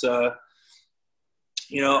 It's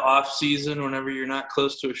off season, whenever you're not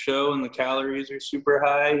close to a show and the calories are super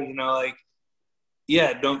high,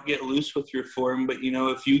 don't get loose with your form. But,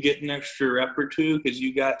 if you get an extra rep or two because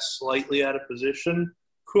you got slightly out of position,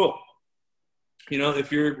 cool.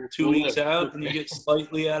 If you're 2 weeks out and you get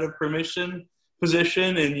slightly out of position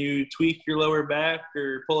and you tweak your lower back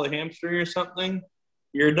or pull a hamstring or something,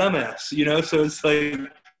 you're a dumbass, So it's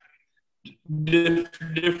like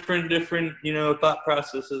different, thought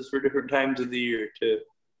processes for different times of the year too.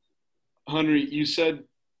 Hunter, you said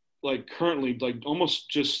like currently, like almost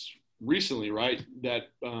just recently, right, that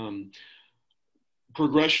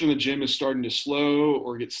progression in the gym is starting to slow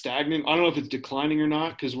or get stagnant. I don't know if it's declining or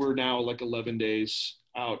not because we're now like 11 days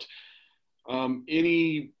out.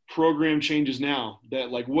 Any program changes now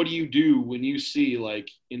that, like, what do you do when you see, like,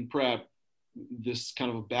 in prep this kind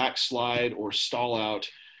of a backslide or stall out?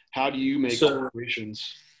 How do you make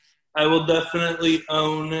alterations? I will definitely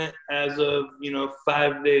own it. As of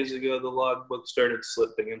 5 days ago, the logbook started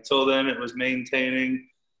slipping. Until then, it was maintaining.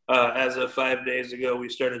 As of 5 days ago, we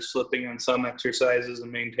started slipping on some exercises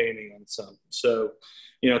and maintaining on some. So,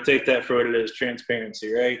 take that for what it is,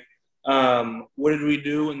 transparency, right? What did we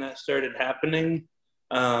do when that started happening?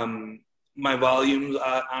 My volume's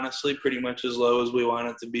honestly pretty much as low as we want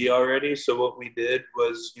it to be already. So what we did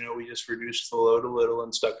was, we just reduced the load a little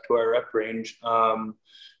and stuck to our rep range.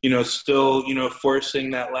 Still,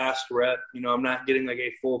 forcing that last rep. I'm not getting like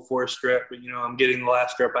a full forced rep, but, I'm getting the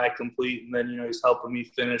last rep I complete. And then, he's helping me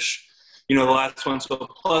finish, the last one. So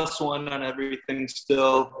 +1 on everything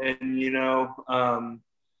still. And,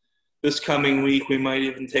 this coming week, we might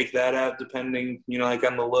even take that out depending, like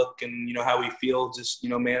on the look and, how we feel, just,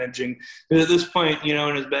 managing. At this point,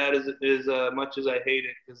 and as bad as it is, much as I hate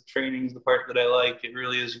it, because training is the part that I like, it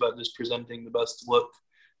really is about just presenting the best look,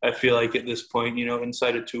 I feel like, at this point,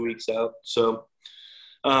 inside of 2 weeks out. So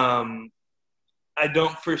I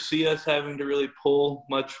don't foresee us having to really pull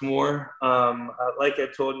much more. Like I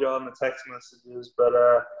told y'all in the text messages, but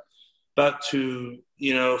about to,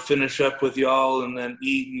 finish up with y'all and then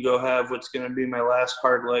eat and go have what's going to be my last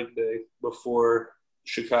hard leg day before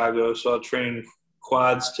Chicago. So I'll train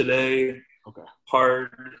quads today,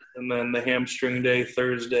 hard, and then the hamstring day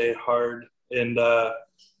Thursday, hard. And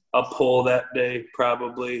I'll pull that day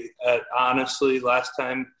probably. Honestly, last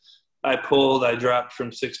time I pulled, I dropped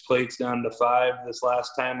from 6 plates down to 5. This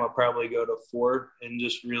last time I'll probably go to 4 and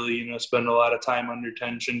just really, spend a lot of time under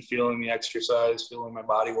tension, feeling the exercise, feeling my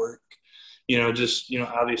body work.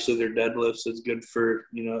 Obviously their deadlifts is good for,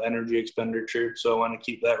 energy expenditure. So I want to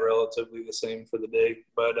keep that relatively the same for the day.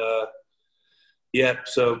 But,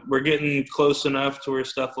 so we're getting close enough to where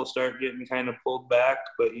stuff will start getting kind of pulled back.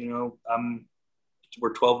 But,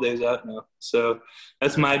 we're 12 days out now. So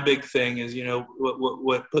that's my big thing is,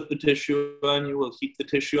 what put the tissue on you will keep the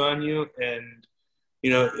tissue on you. And,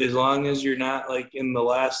 as long as you're not like in the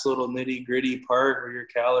last little nitty gritty part where your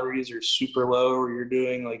calories are super low, or you're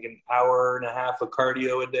doing like an hour and a half of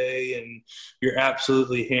cardio a day and you're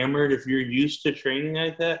absolutely hammered, if you're used to training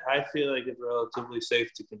like that, I feel like it's relatively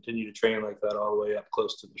safe to continue to train like that all the way up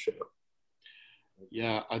close to the show.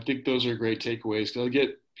 Yeah, I think those are great takeaways. Because I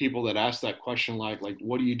get people that ask that question, like,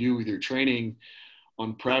 what do you do with your training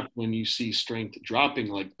on prep when you see strength dropping?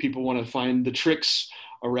 Like, people want to find the tricks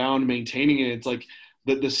around maintaining it. It's like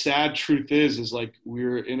the sad truth is like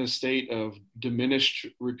we're in a state of diminished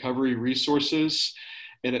recovery resources,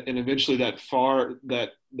 and eventually that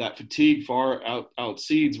fatigue far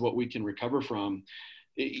outseeds what we can recover from.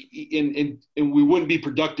 And we wouldn't be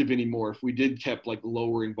productive anymore if we did kept like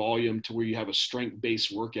lowering volume to where you have a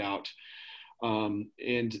strength-based workout.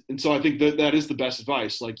 And so I think that is the best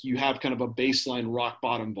advice. Like, you have kind of a baseline rock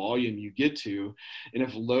bottom volume you get to, and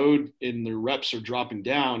if load and the reps are dropping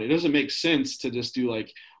down, it doesn't make sense to just do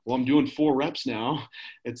like, well, I'm doing 4 reps now.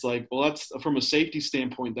 It's like, well, that's from a safety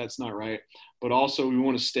standpoint, that's not right. But also we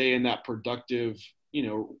want to stay in that productive,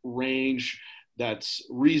 range that's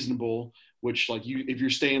reasonable, which like if you're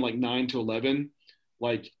staying like 9 to 11,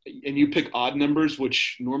 like, and you pick odd numbers,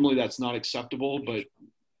 which normally that's not acceptable, but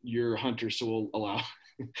your hunter so will allow.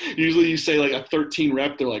 Usually you say like a 13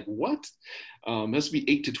 rep, they're like, what? It has to be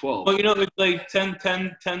 8 to 12. Well, it's like 10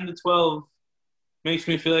 to 12 makes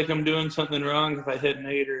me feel like I'm doing something wrong if I hit an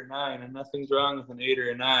 8 or a 9, and nothing's wrong with an 8 or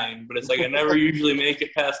a 9, but it's like I never usually make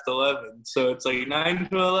it past 11. So it's like 9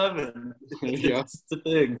 to 11. Yeah. It's the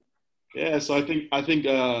thing. Yeah, so I think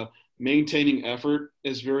maintaining effort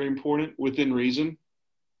is very important within reason.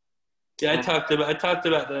 Yeah, I talked about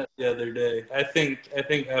that the other day. I think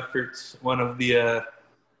effort's one of the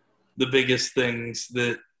biggest things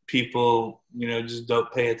that people just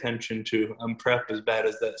don't pay attention to. Prep, as bad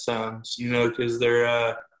as that sounds, because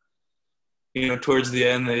they're towards the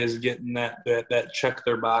end they is getting that check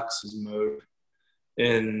their boxes mode,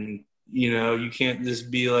 and you can't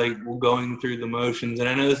just be like going through the motions. And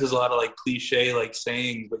I know this is a lot of like cliche like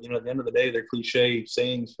sayings, but at the end of the day, they're cliche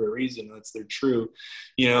sayings for a reason. They're true.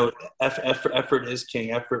 Effort is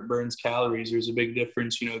king. Effort burns calories. There's a big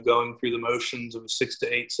difference, going through the motions of a 6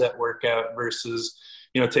 to 8 set workout versus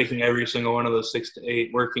taking every single one of those 6 to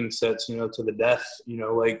 8 working sets, to the death,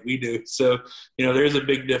 like we do. So, there's a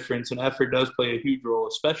big difference, and effort does play a huge role,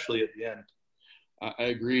 especially at the end. I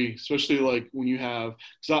agree, especially like when you have,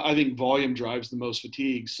 because I think volume drives the most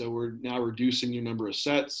fatigue. So we're now reducing your number of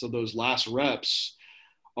sets. So those last reps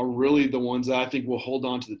are really the ones that I think will hold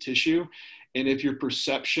on to the tissue. And if your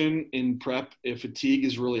perception in prep, if fatigue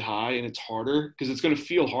is really high and it's harder, because it's going to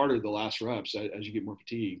feel harder the last reps as you get more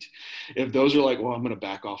fatigued. If those are like, well, I'm going to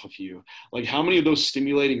back off a few, like how many of those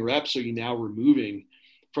stimulating reps are you now removing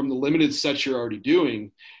from the limited sets you're already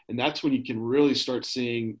doing? And that's when you can really start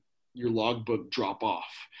seeing your logbook drop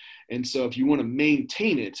off. And so if you want to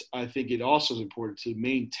maintain it, I think it also is important to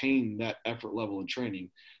maintain that effort level in training,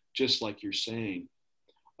 just like you're saying.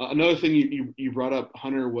 Another thing you brought up,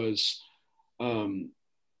 Hunter, was, ordering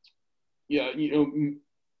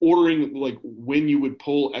like when you would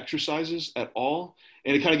pull exercises at all.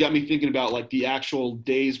 And it kind of got me thinking about like the actual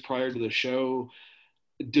days prior to the show.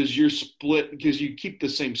 Does your split, because you keep the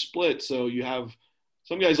same split, so you have,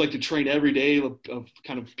 some guys like to train every day of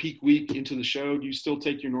kind of peak week into the show. Do you still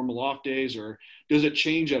take your normal off days, or does it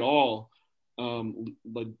change at all?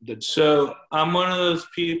 So I'm one of those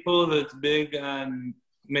people that's big on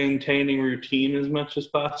maintaining routine as much as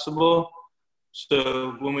possible.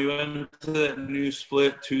 So when we went to that new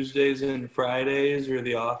split, Tuesdays and Fridays are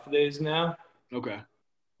the off days now. Okay.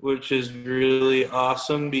 Which is really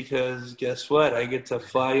awesome, because guess what? I get to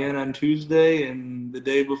fly in on Tuesday, and the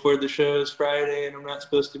day before the show is Friday, and I'm not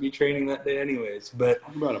supposed to be training that day anyways. But,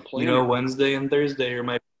 Wednesday and Thursday are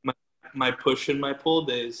my push and my pull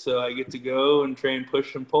days. So I get to go and train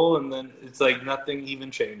push and pull, and then it's like nothing even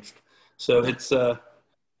changed. So it's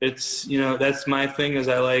that's my thing, is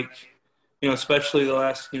I like, especially the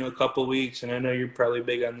last, couple weeks, and I know you're probably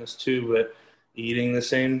big on this too, but eating the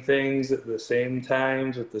same things at the same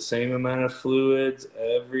times with the same amount of fluids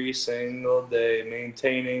every single day,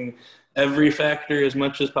 maintaining every factor as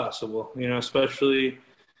much as possible, especially,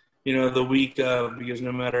 the week of, because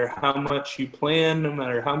no matter how much you plan, no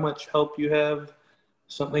matter how much help you have,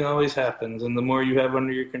 something always happens. And the more you have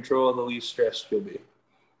under your control, the least stressed you'll be.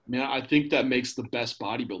 Man, I think that makes the best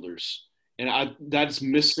bodybuilders. And that's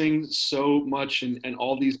missing so much in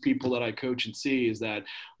all these people that I coach and see, is that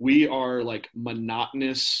we are like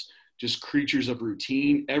monotonous, just creatures of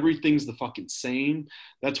routine. Everything's the fucking same.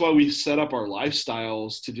 That's why we set up our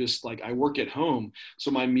lifestyles to just like, I work at home, so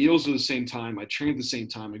my meals are the same time, I train at the same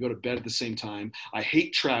time, I go to bed at the same time. I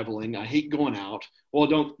hate traveling, I hate going out. Well,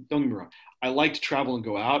 don't get me wrong, I like to travel and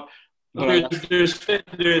go out. But there's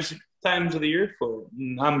times of the year for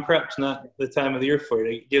it. Prep's not the time of the year for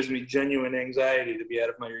it. It gives me genuine anxiety to be out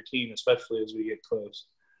of my routine, especially as we get close.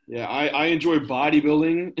 Yeah, I enjoy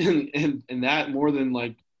bodybuilding and that more than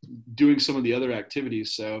like doing some of the other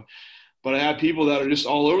activities. So, but I have people that are just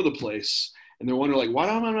all over the place, and they're wondering like, why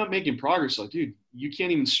am I not making progress? Like, dude, you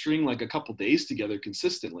can't even string like a couple days together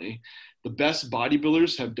consistently. The best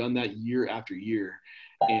bodybuilders have done that year after year,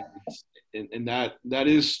 and that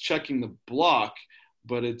is checking the block.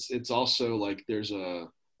 But it's also like there's a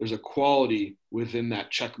quality within that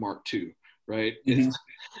check mark too, right? Mm-hmm.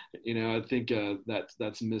 I think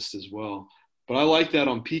that's missed as well. But I like that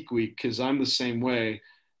on peak week, because I'm the same way.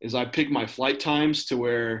 is I pick my flight times to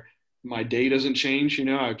where my day doesn't change.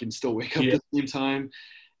 I can still wake up at the same time.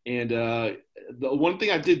 And the one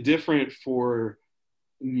thing I did different for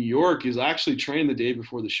New York is I actually trained the day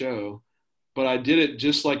before the show, but I did it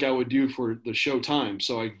just like I would do for the show time.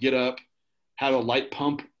 So I get up, have a light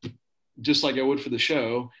pump just like I would for the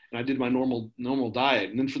show, and I did my normal diet.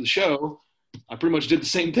 And then for the show, I pretty much did the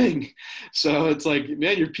same thing. So it's like,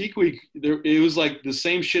 man, your peak week, it was like the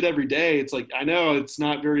same shit every day. It's like, I know it's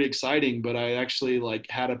not very exciting, but I actually like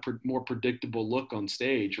had a more predictable look on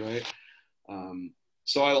stage, right?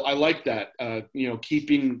 So I like that,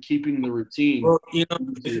 keeping the routine. Well, at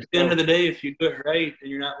the end of the day, if you do it right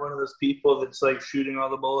and you're not one of those people that's like shooting all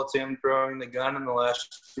the bullets and throwing the gun in the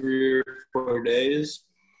last 3 or 4 days,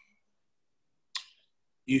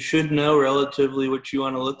 you should know relatively what you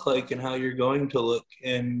want to look like and how you're going to look.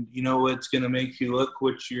 And what's going to make you look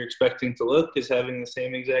what you're expecting to look is having the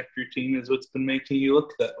same exact routine as what's been making you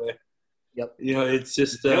look that way. Yep. It's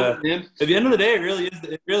just at the end of the day,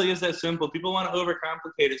 it really is that simple. People want to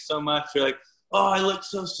overcomplicate it so much. They're like, oh, I look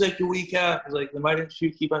so sick a week out. It's like, then why didn't you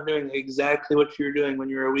keep on doing exactly what you were doing when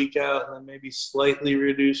you were a week out, and then maybe slightly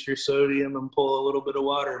reduce your sodium and pull a little bit of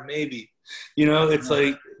water? Maybe, it's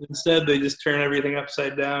like, instead they just turn everything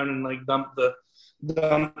upside down and like dump the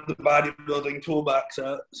bodybuilding toolbox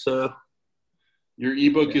out. So your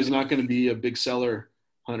ebook is not going to be a big seller,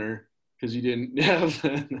 Hunter, because you didn't have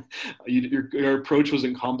your approach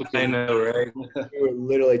wasn't complicated. I know, right? We were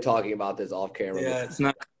literally talking about this off camera. Yeah, it's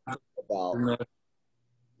not about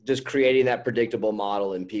just creating that predictable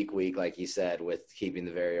model in peak week, like you said, with keeping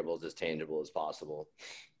the variables as tangible as possible.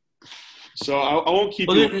 So I won't keep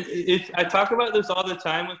I talk about this all the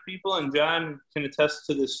time with people, and John can attest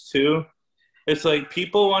to this too. It's like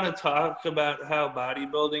people want to talk about how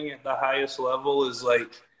bodybuilding at the highest level is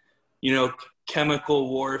like, chemical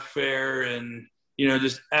warfare and,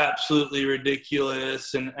 just absolutely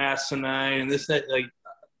ridiculous and asinine and this, that, like,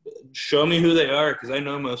 show me who they are, because I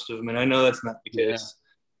know most of them, and I know that's not the case.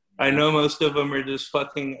 Yeah. I know most of them are just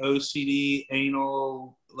fucking OCD,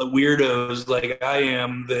 anal weirdos like I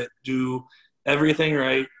am that do everything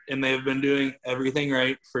right, and they've been doing everything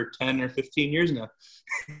right for 10 or 15 years now.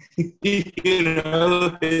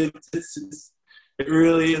 It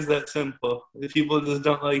really is that simple. If people just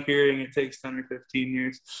don't like hearing it takes 10 or 15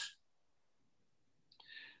 years.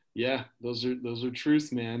 Yeah, those are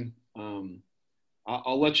truths, man.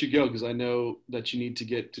 I'll let you go because I know that you need to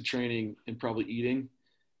get to training and probably eating,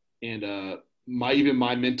 and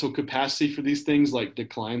my mental capacity for these things like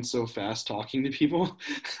declines so fast talking to people.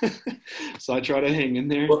 So I try to hang in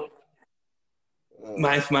there. Well,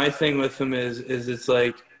 my thing with them is it's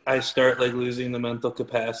like I start like losing the mental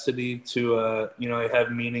capacity to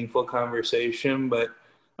have meaningful conversation, but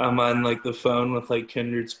I'm on like the phone with like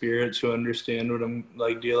kindred spirits who understand what I'm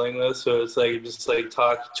like dealing with. So it's like just like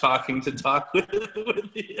talking to talk with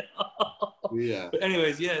you. Yeah. But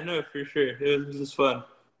anyways, yeah, no, for sure. It was just fun.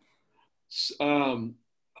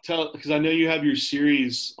 Because I know you have your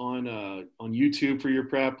series on YouTube for your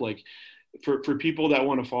prep. Like for people that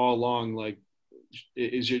want to follow along, like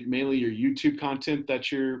is it mainly your YouTube content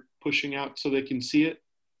that you're pushing out so they can see it?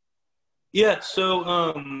 Yeah. So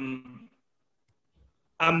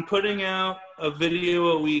I'm putting out a video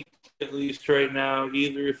a week at least right now,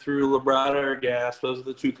 either through Labrada or Gas. Those are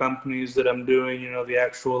the two companies that I'm doing, the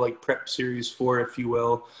actual like prep series for, if you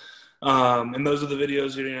will. And those are the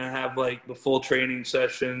videos you're going to have like the full training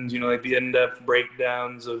sessions, like the in-depth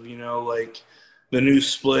breakdowns of, like the new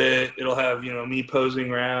split. It'll have, me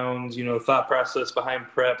posing rounds, thought process behind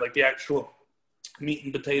prep, like the actual meat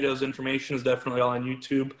and potatoes information is definitely all on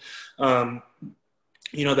YouTube.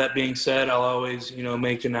 That being said, I'll always,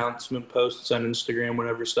 make announcement posts on Instagram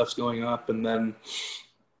whenever stuff's going up. And then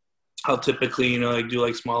I'll typically, do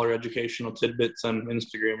like smaller educational tidbits on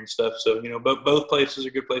Instagram and stuff. So, both places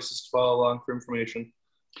are good places to follow along for information.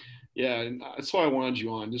 Yeah. And that's why I wanted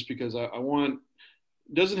you on, just because I want,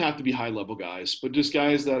 it doesn't have to be high level guys, but just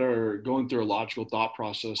guys that are going through a logical thought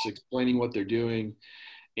process, explaining what they're doing.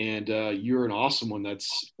 And you're an awesome one.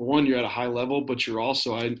 That's one, you're at a high level, but you're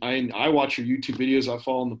also, I watch your YouTube videos. I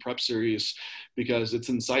follow in the prep series because it's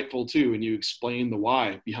insightful too. And you explain the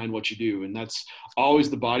why behind what you do. And that's always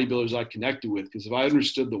the bodybuilders I connected with. Because if I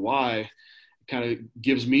understood the why, it kind of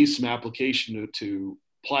gives me some application to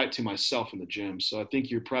apply it to myself in the gym. So I think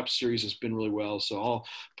your prep series has been really well. So I'll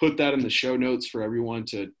put that in the show notes for everyone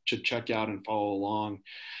to check out and follow along.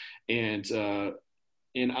 And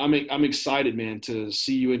I'm excited, man, to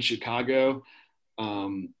see you in Chicago.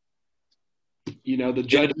 The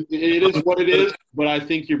judge, it is what it is, but I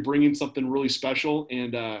think you're bringing something really special.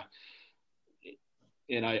 And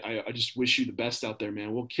And I just wish you the best out there,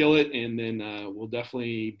 man. We'll kill it, and then we'll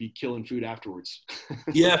definitely be killing food afterwards.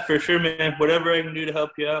 Yeah, for sure, man. Whatever I can do to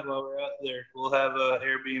help you out while we're out there. We'll have a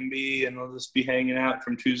Airbnb, and we'll just be hanging out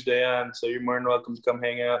from Tuesday on. So you're more than welcome to come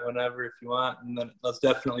hang out whenever if you want. And then let's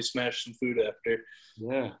definitely smash some food after.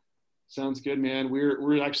 Yeah, sounds good, man.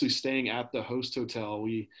 We're actually staying at the host hotel.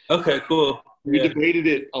 Okay, cool. We debated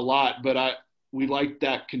it a lot, but we like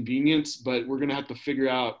that convenience. But we're gonna have to figure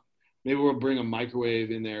out. Maybe we'll bring a microwave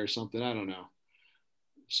in there or something. I don't know.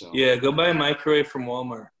 So yeah, go buy a microwave from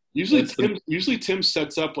Walmart. Usually Tim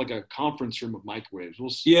sets up like a conference room of microwaves. We'll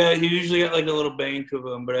see. Yeah, he usually got like a little bank of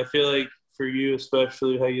them, but I feel like for you,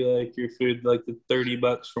 especially how you like your food, like the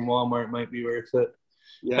 $30 from Walmart might be worth it.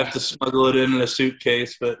 Yeah. Have to smuggle it in a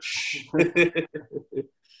suitcase, but.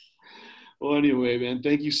 Well, anyway, man,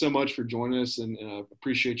 thank you so much for joining us, and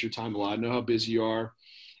appreciate your time a lot. I know how busy you are.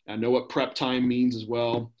 I know what prep time means as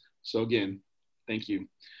well. So again, thank you.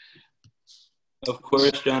 Of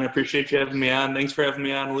course, John. I appreciate you having me on. Thanks for having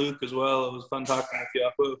me on, Luke, as well. It was fun talking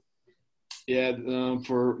with you. Yeah.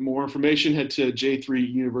 For more information, head to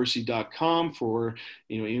j3university.com for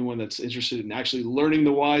anyone that's interested in actually learning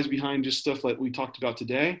the whys behind just stuff like we talked about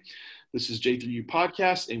today. This is J3U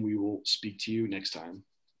Podcast, and we will speak to you next time.